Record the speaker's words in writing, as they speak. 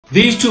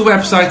These two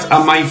websites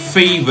are my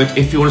favourite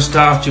if you want to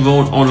start your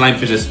own online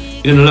business.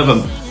 You're going to love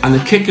them. And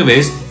the kicker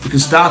is, you can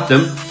start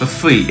them for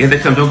free. Here they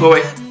come, don't go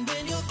away.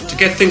 To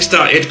get things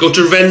started, go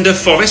to Render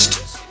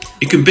Forest.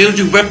 You can build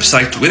your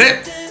website with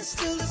it.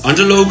 And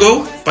a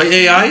logo by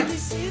AI.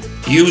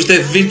 Use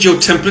their video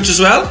templates as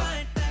well.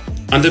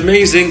 And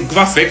amazing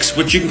graphics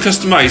which you can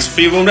customise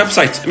for your own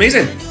website.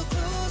 Amazing.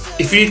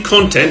 If you need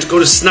content, go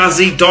to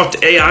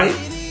snazzy.ai.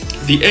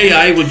 The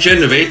AI will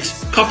generate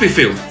copy for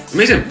you.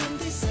 Amazing.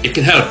 It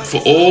can help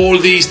for all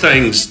these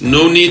things.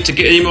 No need to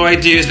get any more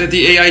ideas. Let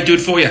the AI do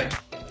it for you.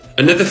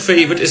 Another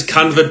favourite is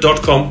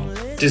canva.com.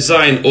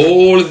 Design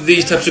all of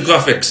these types of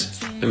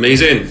graphics.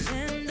 Amazing.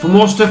 For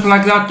more stuff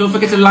like that, don't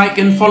forget to like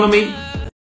and follow me.